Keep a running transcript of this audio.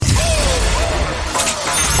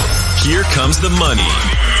Here comes the money.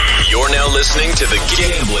 You're now listening to the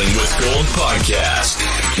Gambling with Gold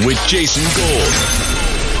podcast with Jason Gold.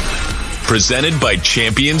 Presented by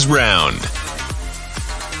Champions Round.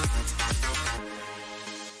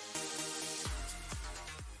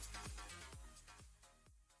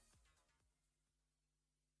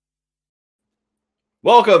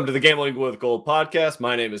 Welcome to the Gambling with Gold podcast.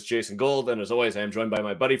 My name is Jason Gold, and as always, I am joined by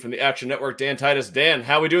my buddy from the Action Network, Dan Titus. Dan,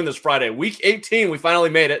 how are we doing this Friday? Week 18, we finally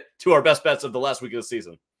made it to our best bets of the last week of the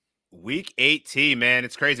season. Week 18, man.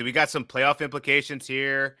 It's crazy. We got some playoff implications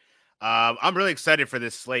here. I'm really excited for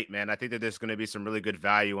this slate, man. I think that there's going to be some really good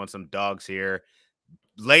value on some dogs here.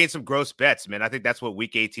 Laying some gross bets, man. I think that's what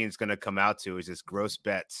Week 18 is going to come out to, is just gross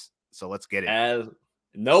bets. So let's get it. As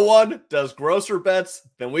no one does grosser bets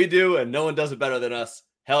than we do, and no one does it better than us.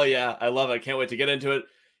 Hell yeah, I love it. I can't wait to get into it.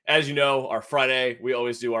 As you know, our Friday, we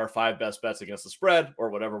always do our 5 best bets against the spread or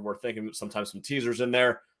whatever we're thinking, sometimes some teasers in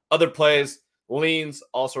there, other plays, leans,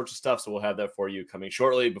 all sorts of stuff. So we'll have that for you coming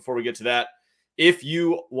shortly. Before we get to that, if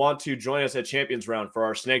you want to join us at Champions Round for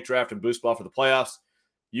our snake draft and boost ball for the playoffs,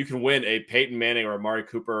 you can win a Peyton Manning or Amari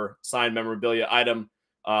Cooper signed memorabilia item.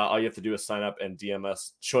 All you have to do is sign up and DM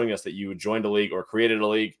us, showing us that you joined a league or created a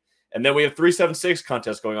league. And then we have 376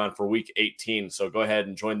 contests going on for Week 18. So go ahead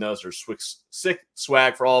and join those. There's sick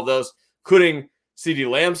swag for all of those, including CD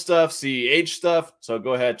Lamb stuff, CEH stuff. So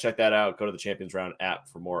go ahead, check that out. Go to the Champions Round app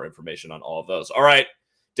for more information on all of those. All right,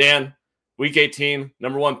 Dan, Week 18,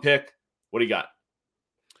 number one pick. What do you got?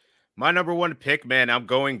 My number one pick, man, I'm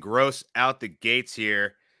going gross out the gates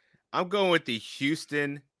here. I'm going with the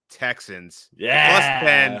Houston Texans.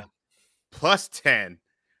 Yeah. Plus 10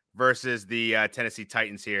 versus the Tennessee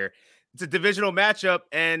Titans here. It's a divisional matchup,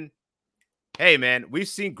 and hey, man, we've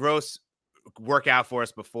seen gross work out for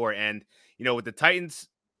us before, and you know, with the Titans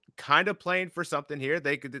kind of playing for something here,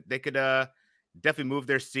 they could definitely move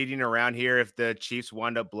their seeding around here if the Chiefs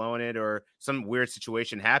wind up blowing it or some weird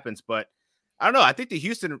situation happens. But I don't know. I think the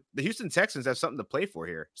Houston Texans have something to play for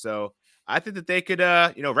here. So I think that they could,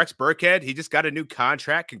 Rex Burkhead, he just got a new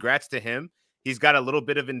contract. Congrats to him. He's got a little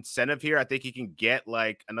bit of incentive here. I think he can get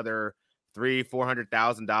like another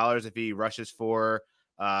 $300,000-$400,000 if he rushes for,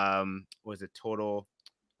 what is it total?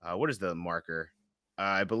 What is the marker?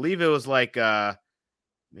 I believe it was like,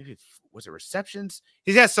 maybe was it receptions?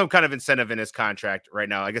 He has some kind of incentive in his contract right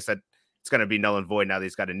now. I guess that it's going to be null and void now that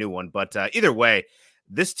he's got a new one. But either way,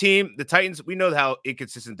 this team, the Titans, we know how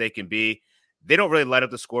inconsistent they can be. They don't really light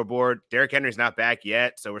up the scoreboard. Derrick Henry's not back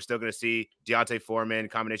yet, so we're still going to see Deontay Foreman,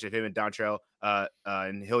 combination of him and Dontrell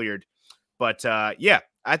and Hilliard. But yeah,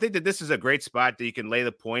 I think that this is a great spot that you can lay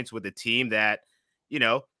the points with a team that, you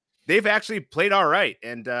know, they've actually played all right.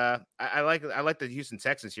 And I like the Houston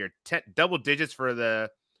Texans here. Double digits for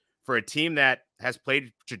a team that has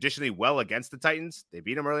played traditionally well against the Titans. They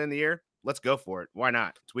beat them early in the year. Let's go for it. Why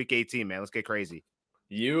not? It's Week 18, man. Let's get crazy.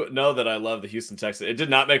 You know that I love the Houston Texans. It did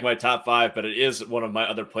not make my top 5, but it is one of my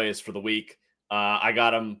other plays for the week. I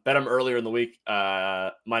got bet them earlier in the week,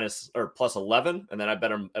 plus 11, and then I bet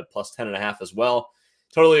them at plus 10.5 as well.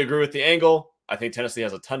 Totally agree with the angle. I think Tennessee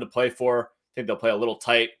has a ton to play for. I think they'll play a little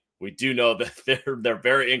tight. We do know that they're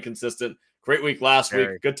very inconsistent. Great week last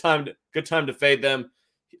week. Good time to fade them.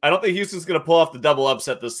 I don't think Houston's going to pull off the double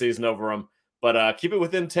upset this season over them, but keep it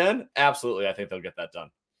within 10. Absolutely, I think they'll get that done.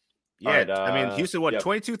 Yeah, right, I mean, Houston won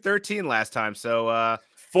 22-13 last time, so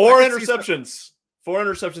 4 interceptions. 4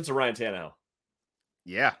 interceptions to Ryan Tannehill.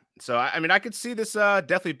 Yeah, so I mean, I could see this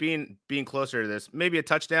definitely being closer to this. Maybe a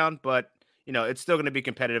touchdown, but you know, it's still going to be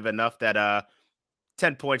competitive enough that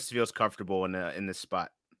 10 points feels comfortable in this spot.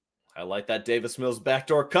 I like that Davis Mills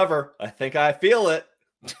backdoor cover. I think I feel it.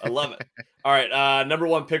 I love it. All right, number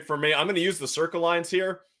one pick for me. I'm going to use the circle lines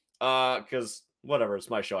here because whatever, it's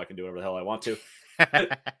my show. I can do whatever the hell I want to.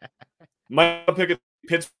 My pick is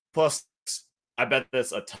Pitts plus 6. I bet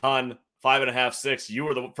this a ton. 5.5, 6. You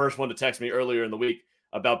were the first one to text me earlier in the week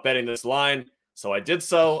about betting this line. So I did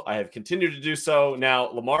so. I have continued to do so. Now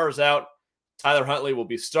Lamar is out. Tyler Huntley will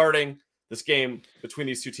be starting. This game between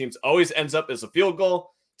these two teams always ends up as a field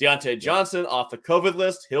goal. Deontay Johnson off the COVID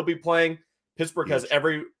list. He'll be playing. Pittsburgh has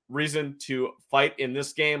every reason to fight in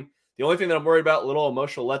this game. The only thing that I'm worried about, a little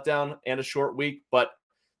emotional letdown and a short week. But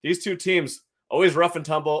these two teams, always rough and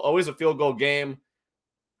tumble, always a field goal game.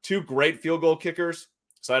 2 great field goal kickers.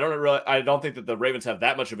 So I don't think that the Ravens have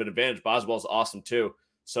that much of an advantage. Boswell's awesome too.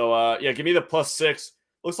 So give me the plus 6.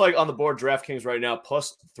 Looks like on the board DraftKings right now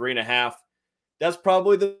plus 3.5. That's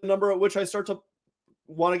probably the number at which I start to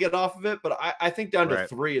want to get off of it. But I think down to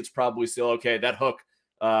 3, it's probably still okay. That hook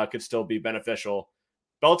could still be beneficial.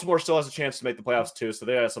 Baltimore still has a chance to make the playoffs too, so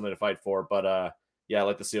they have something to fight for. But I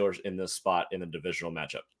like the Steelers in this spot in the divisional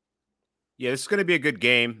matchup. Yeah, this is going to be a good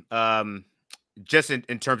game. Just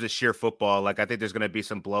in terms of sheer football, like I think there's going to be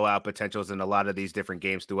some blowout potentials in a lot of these different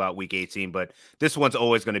games throughout Week 18, but this one's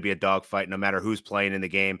always going to be a dogfight, no matter who's playing in the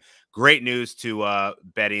game. Great news to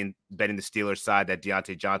betting the Steelers side that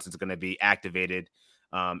Deontay Johnson's going to be activated.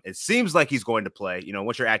 It seems like he's going to play. You know,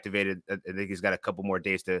 once you're activated, I think he's got a couple more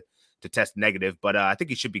days to test negative, but I think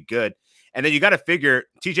he should be good. And then you got to figure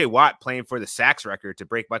TJ Watt playing for the sacks record to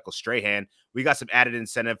break Michael Strahan. We got some added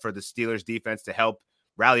incentive for the Steelers defense to help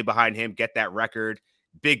rally behind him, get that record.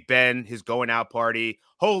 Big Ben, his going out party,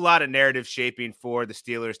 whole lot of narrative shaping for the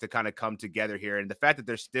Steelers to kind of come together here. And the fact that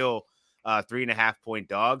they're still 3.5-point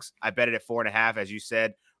dogs, I bet it at 4.5, as you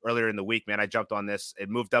said earlier in the week, man. I jumped on this. It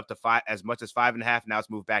moved up to 5, as much as 5.5. Now it's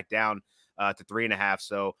moved back down to 3.5.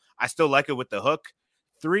 So I still like it with the hook.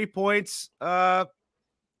 3 points.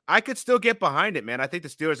 I could still get behind it, man. I think the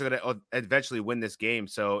Steelers are going to eventually win this game.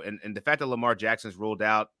 So, and the fact that Lamar Jackson's ruled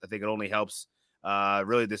out, I think it only helps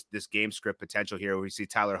really this game script potential here. We see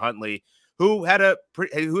Tyler Huntley, who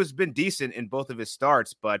has been decent in both of his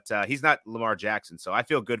starts, but he's not Lamar Jackson. So I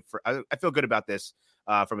feel good about this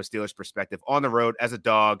from a Steelers perspective on the road as a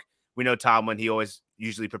dog. We know Tomlin, he always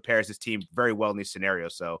usually prepares his team very well in these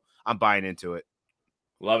scenarios. So I'm buying into it.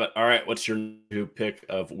 Love it. All right. What's your new pick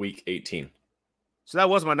of Week 18? So that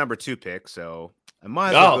was my number 2 pick. So I might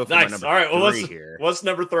as well go for nice. my number All right. Well, 3 here. What's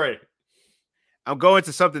number 3? I'm going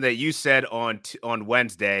to something that you said on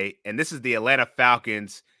Wednesday, and this is the Atlanta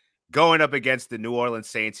Falcons going up against the New Orleans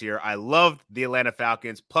Saints here. I loved the Atlanta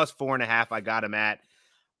Falcons, plus 4.5. I got them at.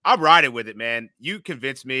 I'm riding with it, man. You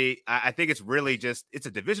convinced me. I think it's really it's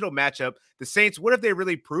a divisional matchup. The Saints, what have they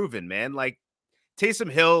really proven, man? Like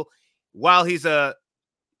Taysom Hill, while he's a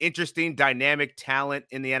interesting, dynamic talent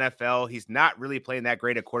in the NFL, he's not really playing that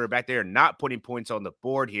great at quarterback. They are not putting points on the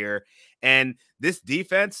board here. And this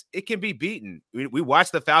defense, it can be beaten. We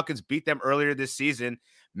watched the Falcons beat them earlier this season.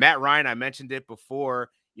 Matt Ryan, I mentioned it before,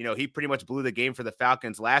 you know, he pretty much blew the game for the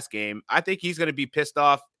Falcons last game. I think he's going to be pissed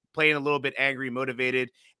off, playing a little bit angry, motivated,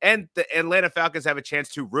 and the Atlanta Falcons have a chance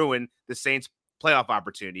to ruin the Saints' playoff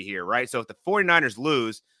opportunity here, right? So if the 49ers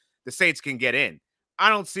lose, the Saints can get in. I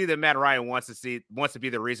don't see that Matt Ryan wants to be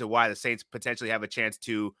the reason why the Saints potentially have a chance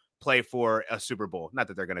to play for a Super Bowl. Not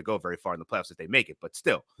that they're going to go very far in the playoffs if they make it, but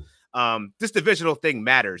still, this divisional thing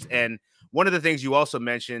matters. And one of the things you also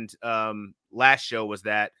mentioned last show was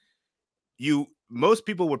that most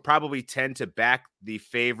people would probably tend to back the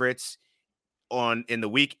favorites in the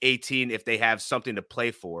Week 18 if they have something to play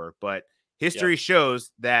for. But history shows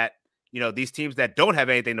that, you know, these teams that don't have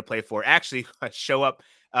anything to play for actually show up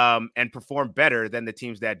and perform better than the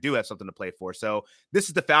teams that do have something to play for. So this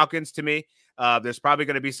is the Falcons to me. There's probably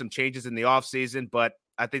going to be some changes in the offseason, but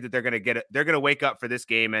I think that they're going to wake up for this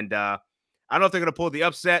game. And I don't know if they're going to pull the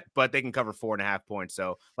upset, but they can cover 4.5 points.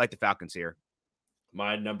 So like the Falcons here.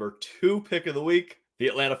 My number 2 pick of the week, the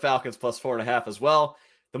Atlanta Falcons plus 4.5 as well.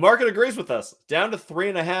 The market agrees with us. Down to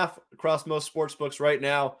 3.5 across most sports books right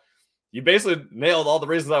now. You basically nailed all the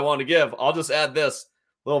reasons I wanted to give. I'll just add this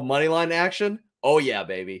little money line action. Oh yeah,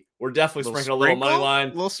 baby. We're definitely sprinkling a little money line.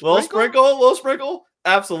 Little sprinkle.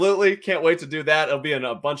 Absolutely. Can't wait to do that. It'll be in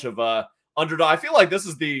a bunch of underdog. I feel like this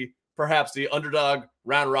is perhaps the underdog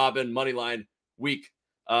round robin money line week.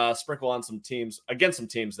 Sprinkle on some teams against some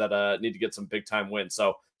teams that need to get some big time wins.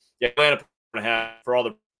 So yeah, Atlanta 4.5 for all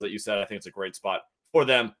the that you said. I think it's a great spot for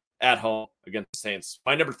them at home against the Saints.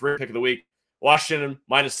 My number 3 pick of the week, Washington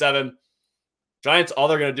 -7. Giants, all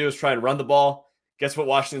they're going to do is try and run the ball. Guess what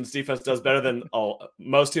Washington's defense does better than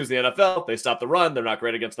most teams in the NFL? They stop the run. They're not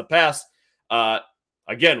great against the pass.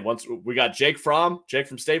 Again, once we got Jake from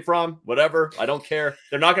State Farm, whatever. I don't care.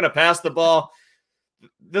 They're not going to pass the ball.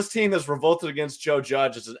 This team has revolted against Joe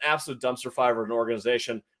Judge. It's an absolute dumpster fire of an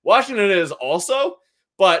organization. Washington is also,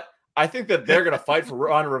 but I think that they're going to fight for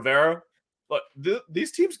Ron Rivera. But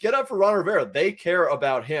these teams get up for Ron Rivera. They care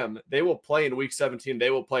about him. They will play in Week 17.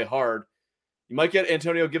 They will play hard. You might get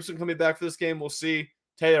Antonio Gibson coming back for this game. We'll see.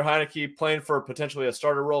 Taylor Heineke playing for potentially a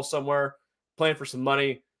starter role somewhere, playing for some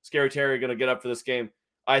money. Scary Terry going to get up for this game.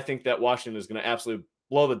 I think that Washington is going to absolutely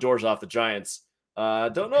blow the doors off the Giants.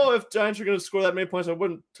 Don't know if Giants are going to score that many points. I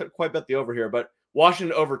wouldn't quite bet the over here, but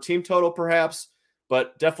Washington over team total perhaps,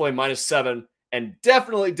 but definitely -7. And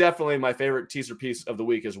definitely my favorite teaser piece of the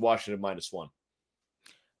week is Washington -1.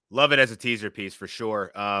 Love it as a teaser piece for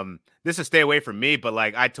sure. This is stay away from me, but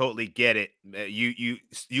like I totally get it.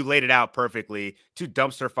 You laid it out perfectly. 2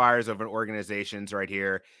 dumpster fires of an organizations right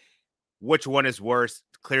here. Which one is worse?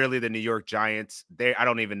 Clearly the New York Giants. I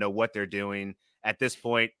don't even know what they're doing at this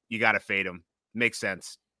point. You got to fade them. Makes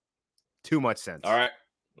sense. Too much sense. All right.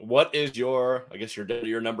 What is your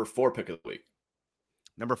number 4 pick of the week?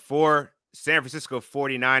 Number 4, San Francisco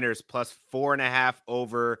 49ers plus 4.5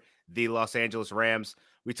 over the Los Angeles Rams.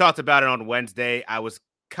 We talked about it on Wednesday. I was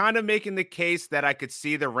kind of making the case that I could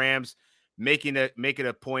see the Rams making it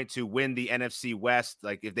a point to win the NFC West.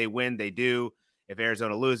 Like if they win, they do. If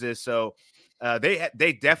Arizona loses, so they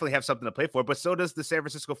definitely have something to play for. But so does the San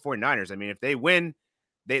Francisco 49ers. I mean, if they win,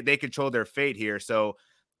 they control their fate here. So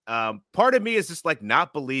part of me is just like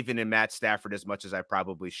not believing in Matt Stafford as much as I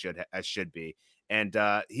probably should be. And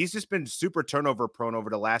he's just been super turnover prone over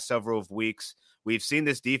the last several of weeks. We've seen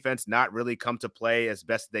this defense not really come to play as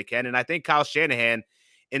best they can. And I think Kyle Shanahan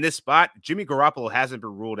in this spot, Jimmy Garoppolo hasn't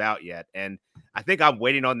been ruled out yet. And I think I'm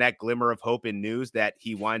waiting on that glimmer of hope and news that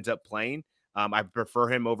he winds up playing. I prefer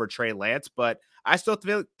him over Trey Lance, but I still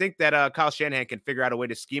think that Kyle Shanahan can figure out a way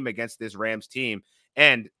to scheme against this Rams team.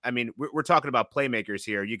 And I mean, we're talking about playmakers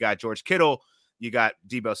here. You got George Kittle, you got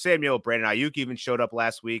Deebo Samuel, Brandon Ayuk even showed up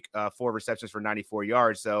last week, 4 receptions for 94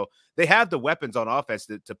 yards. So they have the weapons on offense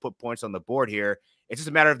to put points on the board here. It's just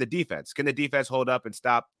a matter of the defense. Can the defense hold up and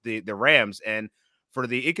stop the Rams? And for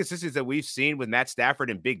the inconsistencies that we've seen with Matt Stafford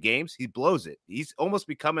in big games, he blows it. He's almost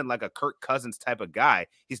becoming like a Kirk Cousins type of guy.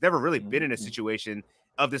 He's never really been in a situation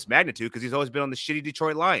of this magnitude because he's always been on the shitty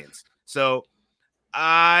Detroit Lions. So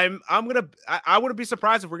I wouldn't be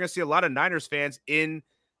surprised if we're going to see a lot of Niners fans in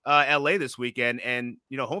LA this weekend. And,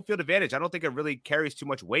 home field advantage, I don't think it really carries too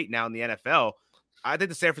much weight now in the NFL. I think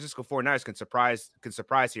the San Francisco 49ers can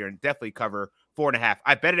surprise here and definitely cover 4.5.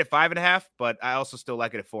 I bet it at 5.5, but I also still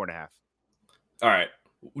like it at 4.5. All right.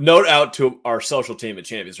 Note out to our social team at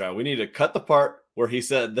Champions Round. We need to cut the part where he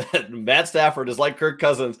said that Matt Stafford is like Kirk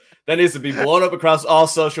Cousins. That needs to be blown up across all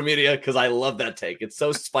social media because I love that take. It's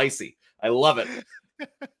so spicy. I love it.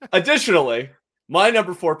 Additionally, my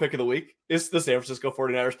number 4 pick of the week is the San Francisco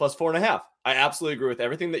 49ers plus 4.5. I absolutely agree with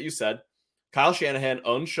everything that you said. Kyle Shanahan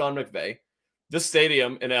owns Sean McVay. This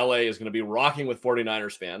stadium in LA is going to be rocking with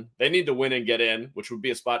 49ers fan. They need to win and get in, which would be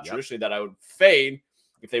a spot traditionally that I would fade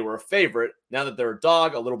if they were a favorite. Now that they're a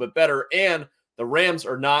dog, a little bit better, and the Rams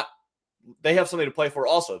are not, they have something to play for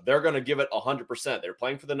also. They're going to give it 100%. They're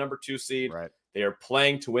playing for the number 2 seed. Right. They are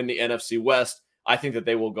playing to win the NFC West. I think that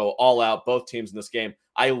they will go all out, both teams in this game.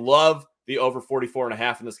 I love the over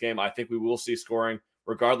 44.5 in this game. I think we will see scoring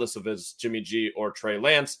regardless of it's Jimmy G or Trey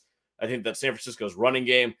Lance. I think that San Francisco's running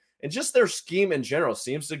game and just their scheme in general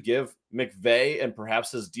seems to give McVay and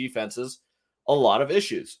perhaps his defenses a lot of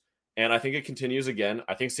issues. And I think it continues again.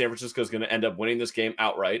 I think San Francisco is going to end up winning this game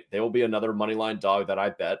outright. They will be another money line dog that I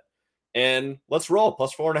bet. And let's roll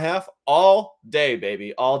plus 4.5 all day,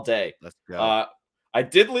 baby, all day. Let's go. I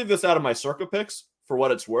did leave this out of my Circa picks for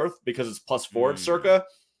what it's worth because it's plus 4 at Circa.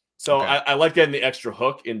 So okay. I like getting the extra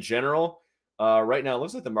hook in general. Right now, it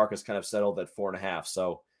looks like the market's kind of settled at 4.5.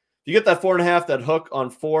 So if you get that 4.5, that hook on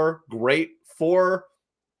 4, great. 4,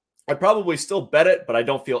 I'd probably still bet it, but I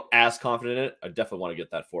don't feel as confident in it. I definitely want to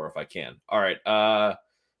get that 4 if I can. All right.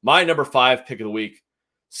 My number 5 pick of the week,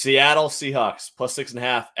 Seattle Seahawks plus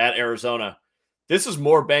 6.5 at Arizona. This is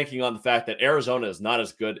more banking on the fact that Arizona is not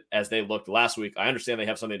as good as they looked last week. I understand they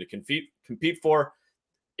have something to compete for.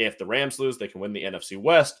 If the Rams lose, they can win the NFC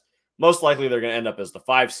West. Most likely they're going to end up as the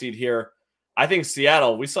 5 seed here. I think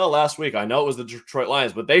Seattle, we saw last week, I know it was the Detroit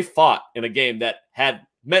Lions, but they fought in a game that had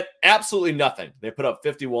meant absolutely nothing. They put up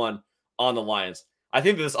 51 on the Lions. I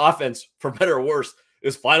think that this offense, for better or worse,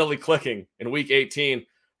 is finally clicking in week 18.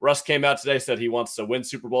 Russ came out today, said he wants to win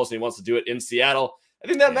Super Bowls and he wants to do it in Seattle. I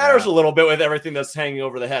think that matters a little bit with everything that's hanging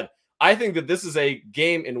over the head. I think that this is a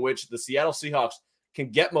game in which the Seattle Seahawks can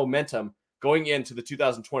get momentum going into the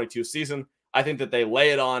 2022 season. I think that they lay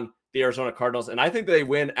it on the Arizona Cardinals, and I think they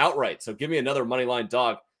win outright. So give me another money line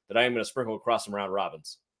dog that I am going to sprinkle across some round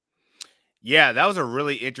robins. Yeah, that was a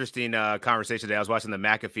really interesting conversation today. I was watching the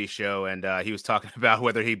McAfee show, and he was talking about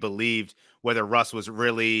whether he believed whether Russ was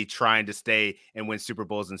really trying to stay and win Super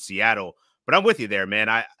Bowls in Seattle. But I'm with you there, man.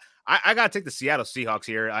 I got to take the Seattle Seahawks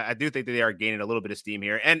here. I do think that they are gaining a little bit of steam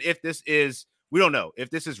here. And if this is, we don't know, if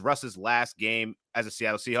this is Russ's last game as a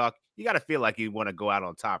Seattle Seahawk, you got to feel like you want to go out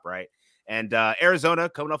on top, right? And Arizona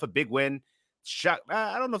coming off a big win.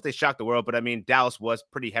 I don't know if they shocked the world, but I mean, Dallas was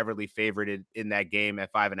pretty heavily favored in that game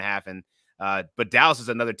at 5.5. And but Dallas is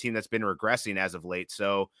another team that's been regressing as of late.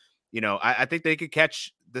 So, I think they could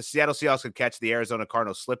catch the Seattle Seahawks could catch the Arizona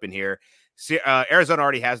Cardinals slipping here. Arizona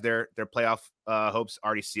already has their playoff hopes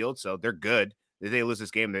already sealed, so they're good. If they lose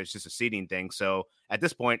this game, it's just a seeding thing. So at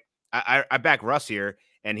this point, I back Russ here,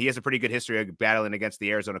 and he has a pretty good history of battling against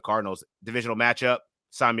the Arizona Cardinals. Divisional matchup.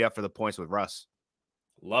 Sign me up for the points with Russ.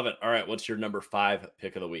 Love it. All right, what's your number 5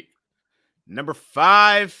 pick of the week? Number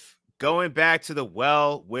 5, going back to the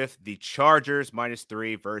well with the Chargers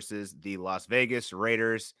 -3 versus the Las Vegas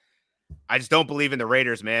Raiders. I just don't believe in the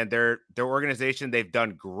Raiders, man. Their organization, they've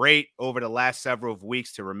done great over the last several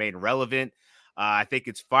weeks to remain relevant. I think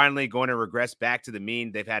it's finally going to regress back to the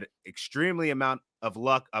mean. They've had extreme amount of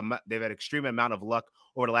luck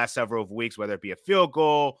over the last several weeks, whether it be a field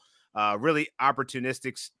goal, really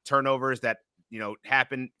opportunistic turnovers that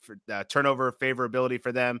happen for turnover favorability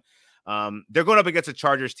for them. They're going up against a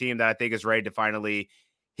Chargers team that I think is ready to finally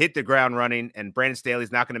hit the ground running, and Brandon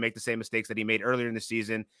Staley's not going to make the same mistakes that he made earlier in the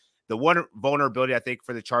season. The one vulnerability I think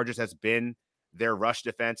for the Chargers has been their rush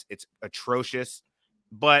defense. It's atrocious,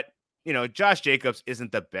 but Josh Jacobs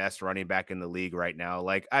isn't the best running back in the league right now.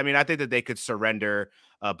 I think that they could surrender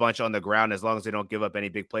a bunch on the ground as long as they don't give up any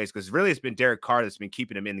big plays, because really it's been Derek Carr that's been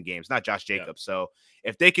keeping him in the games, not Josh Jacobs. Yeah. So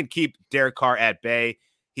if they can keep Derek Carr at bay,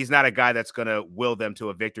 he's not a guy that's going to will them to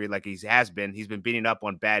a victory like he has been. He's been beating up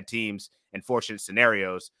on bad teams and fortunate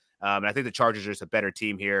scenarios. And I think the Chargers are just a better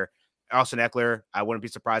team here. Austin Eckler, I wouldn't be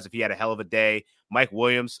surprised if he had a hell of a day. Mike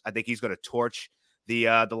Williams, I think he's going to torch the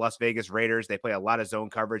Las Vegas Raiders. They play a lot of zone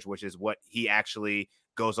coverage, which is what he actually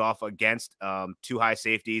goes off against. Two high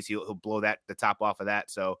safeties, he'll blow the top off of that.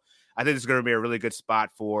 So I think this is going to be a really good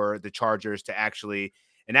spot for the Chargers to actually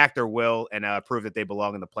enact their will and prove that they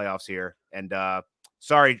belong in the playoffs here. And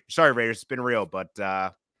sorry, Raiders, it's been real, but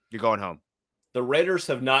you're going home. The Raiders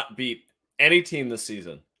have not beat any team this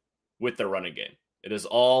season with their running game. It is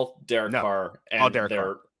all Derek Carr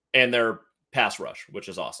and their pass rush, which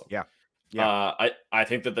is awesome. Yeah. I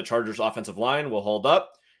think that the Chargers offensive line will hold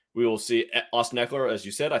up. We will see Austin Eckler, as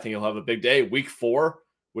you said. I think he'll have a big day. Week 4,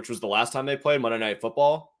 which was the last time they played Monday Night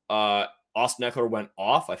Football, Austin Eckler went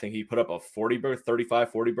off. I think he put up a 40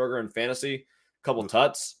 burger in fantasy, a couple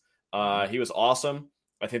tuts. He was awesome.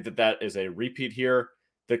 I think that is a repeat here.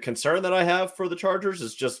 The concern that I have for the Chargers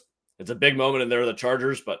is just, it's a big moment and they're the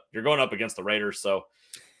Chargers, but you're going up against the Raiders. So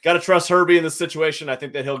got to trust Herbie in this situation. I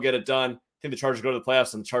think that he'll get it done. I think the Chargers go to the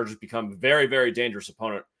playoffs, and the Chargers become a very, very dangerous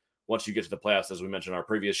opponent once you get to the playoffs, as we mentioned in our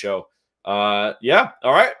previous show. Yeah.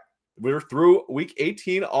 All right. We're through week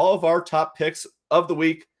 18, all of our top picks of the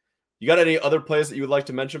week. You got any other plays that you would like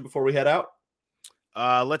to mention before we head out?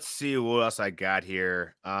 Let's see what else I got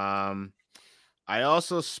here. I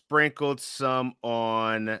also sprinkled some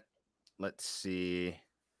on, let's see.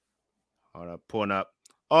 Hold up, pulling up.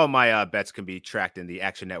 All my bets can be tracked in the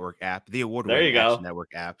Action Network app, the award-winning Action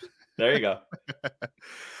Network app. There you go.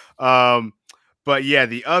 But yeah,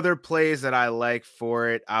 the other plays that I like for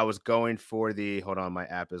it, I was going for hold on, my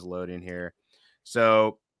app is loading here.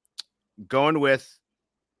 So I'm going with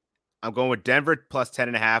Denver plus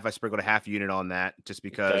 10.5. I sprinkled a half unit on that just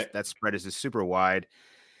because that spread is just super wide.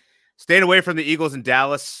 Staying away from the Eagles in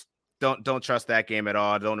Dallas. Don't trust that game at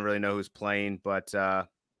all. I don't really know who's playing, but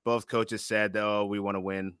both coaches said, "Oh, we want to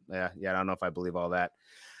win." Yeah, I don't know if I believe all that.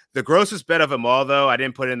 The grossest bet of them all, though, I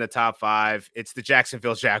didn't put it in the top 5. It's the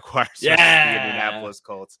Jacksonville Jaguars versus the Indianapolis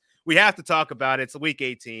Colts. We have to talk about it. It's week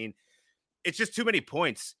 18. It's just too many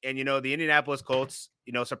points. And, the Indianapolis Colts,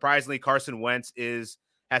 surprisingly, Carson Wentz has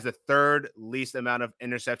the 3rd least amount of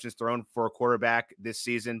interceptions thrown for a quarterback this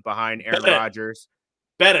season behind Aaron Rodgers.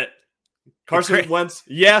 Bet it. Carson Wentz,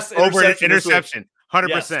 yes. Over an interception.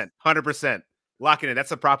 100%. 100%. Locking in. That's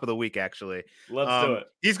the prop of the week, actually. Let's do it.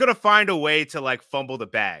 He's going to find a way to fumble the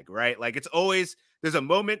bag, right? It's always, there's a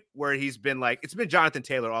moment where he's been it's been Jonathan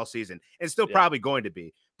Taylor all season, and still probably going to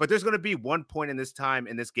be. But there's going to be one point in this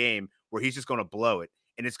game where he's just going to blow it.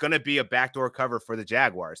 And it's going to be a backdoor cover for the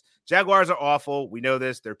Jaguars. Jaguars are awful. We know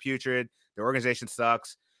this. They're putrid. Their organization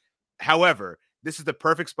sucks. However, this is the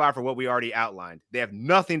perfect spot for what we already outlined. They have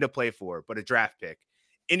nothing to play for but a draft pick.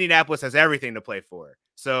 Indianapolis has everything to play for.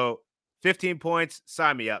 So 15 points,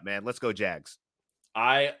 sign me up, man. Let's go Jags.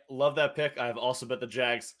 I love that pick. I've also bet the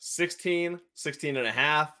Jags 16 and a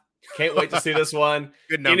half. Can't wait to see this one.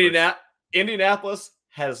 Good numbers. Indianapolis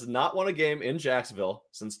has not won a game in Jacksonville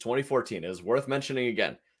since 2014. It is worth mentioning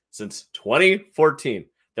again. Since 2014.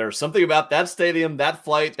 There's something about that stadium, that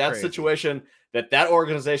flight, that situation that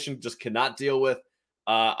organization just cannot deal with.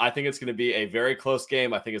 I think it's going to be a very close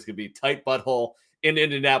game. I think it's going to be tight butthole in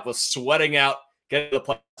Indianapolis, sweating out, getting the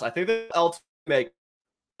playoffs. I think that make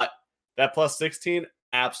that plus 16.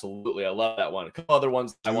 Absolutely. I love that one. A couple other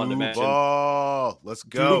ones I wanted to mention. Let's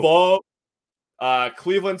go.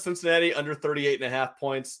 Cleveland, Cincinnati under 38.5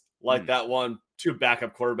 points. Like that one. 2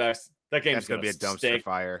 backup quarterbacks. That game's going to be a dumpster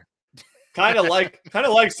fire. kind of like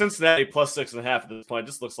Cincinnati plus 6.5 at this point. It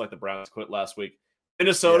just looks like the Browns quit last week.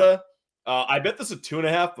 Minnesota. I bet this at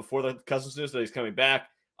 2.5 before the Cousins news that he's coming back.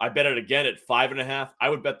 I bet it again at 5.5. I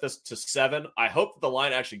would bet this to 7. I hope that the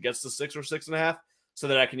line actually gets to 6 or 6.5 so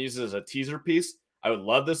that I can use it as a teaser piece. I would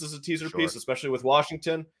love this as a teaser piece, especially with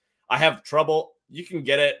Washington. I have trouble you can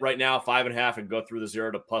get it right now 5.5 and go through the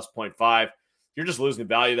 0 to plus 0.5. You're just losing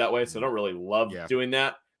value that way, so I don't really love doing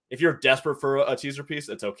that. If you're desperate for a teaser piece,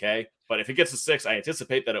 it's okay. But if it gets to 6, I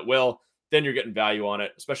anticipate that it will. Then you're getting value on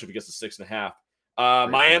it, especially if it gets to 6.5.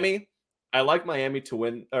 Miami, I like Miami to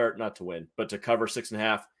win, or not to win, but to cover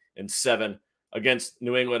 6.5 and 7 against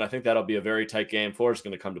New England. I think that'll be a very tight game. Florida's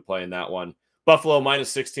going to come to play in that one. Buffalo minus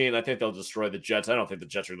 16. I think they'll destroy the Jets. I don't think the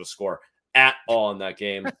Jets are going to score at all in that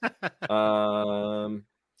game.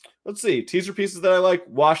 Let's see. Teaser pieces that I like.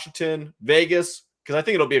 Washington, Vegas, because I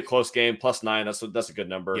think it'll be a close game. Plus 9. That's a good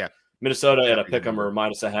number. Yeah. Minnesota at a pick 'em or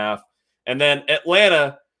minus 0.5. And then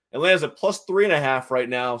Atlanta's at plus 3.5 right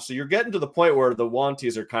now. So you're getting to the point where the one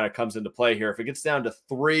teaser kind of comes into play here. If it gets down to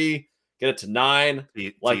 3, get it to 9.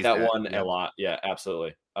 Like that one a lot. Yeah,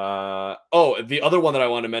 absolutely. The other one that I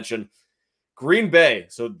want to mention, Green Bay.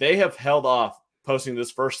 So they have held off posting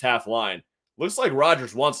this first half line. Looks like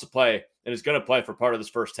Rodgers wants to play and is going to play for part of this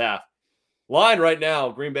first half. Line right now,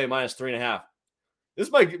 Green Bay minus 3.5.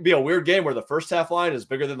 This might be a weird game where the first half line is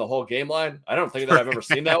bigger than the whole game line. I don't think that I've ever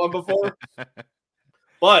seen that one before.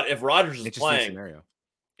 But if Rodgers is playing,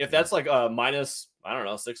 if that's like a minus,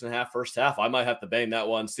 6.5 first half, I might have to bang that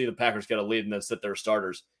one, see the Packers get a lead, and then sit their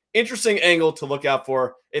starters. Interesting angle to look out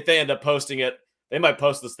for if they end up posting it. They might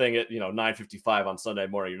post this thing at 9:55 on Sunday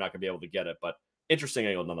morning. You're not going to be able to get it, but interesting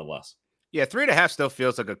angle nonetheless. Yeah, 3.5 still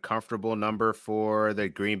feels like a comfortable number for the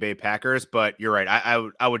Green Bay Packers, but you're right.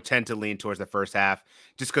 I would tend to lean towards the first half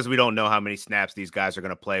just because we don't know how many snaps these guys are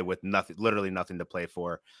going to play with literally nothing to play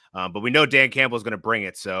for. But we know Dan Campbell is going to bring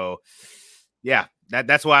it, so yeah,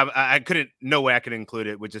 that's why I couldn't. No way I could include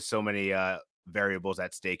it with just so many variables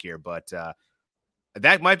at stake here. But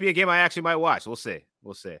that might be a game I actually might watch. We'll see.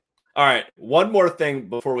 All right, one more thing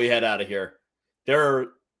before we head out of here.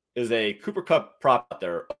 There is a Cooper Kupp prop out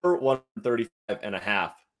there, over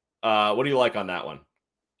 135.5. What do you like on that one?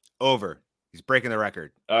 Over. He's breaking the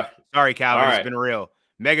record. Sorry, Calvin. Right. It's been real.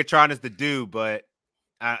 Megatron is the dude, but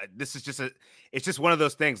this is it's just one of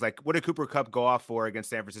those things. Like, what did Cooper Kupp go off for against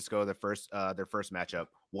San Francisco their first matchup?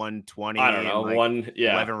 120. I don't know.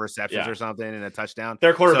 11 receptions or something and a touchdown.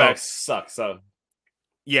 Their quarterbacks suck. So.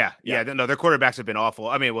 Yeah. No, their quarterbacks have been awful.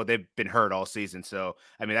 I mean, well, they've been hurt all season. So,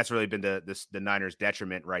 I mean, that's really been the Niners'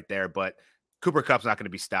 detriment right there. But Cooper Kupp's not going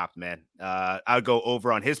to be stopped, man. I would go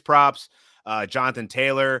over on his props. Jonathan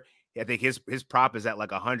Taylor, I think his prop is at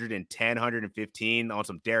like 110, 115 on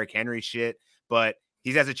some Derrick Henry shit. But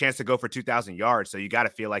he has a chance to go for 2,000 yards. So you got to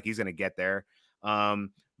feel like he's going to get there.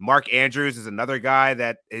 Mark Andrews is another guy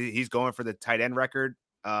that he's going for the tight end record.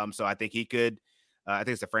 So I think he could. I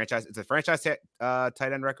think it's a franchise. It's a franchise tight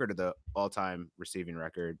end record or the all-time receiving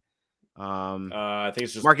record. I think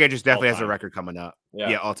it's just Mark Andrews definitely has a record coming up.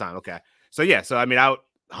 Yeah, all time. Okay. So I mean,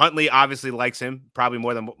 Huntley obviously likes him probably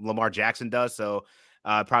more than Lamar Jackson does. So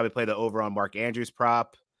probably play the over on Mark Andrews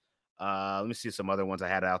prop. Let me see some other ones I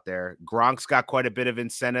had out there. Gronk's got quite a bit of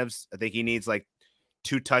incentives. I think he needs like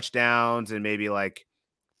 2 touchdowns and maybe like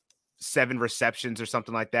 7 receptions or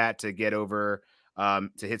something like that to get over.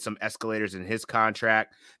 To hit some escalators in his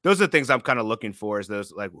contract. Those are the things I'm kind of looking for, is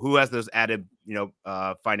those, like, who has those added,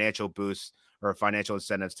 financial boosts or financial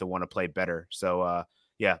incentives to want to play better. So,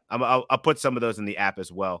 I'll put some of those in the app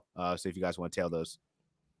as well. So if you guys want to tail those.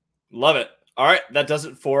 Love it. All right. That does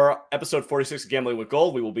it for episode 46 of Gambling with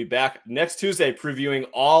Gold. We will be back next Tuesday previewing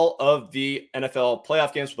all of the NFL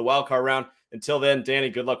playoff games for the wild card round. Until then,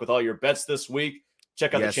 Danny, good luck with all your bets this week.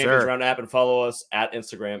 Check out the Champions Round app and follow us at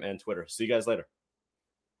Instagram and Twitter. See you guys later.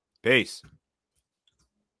 Peace.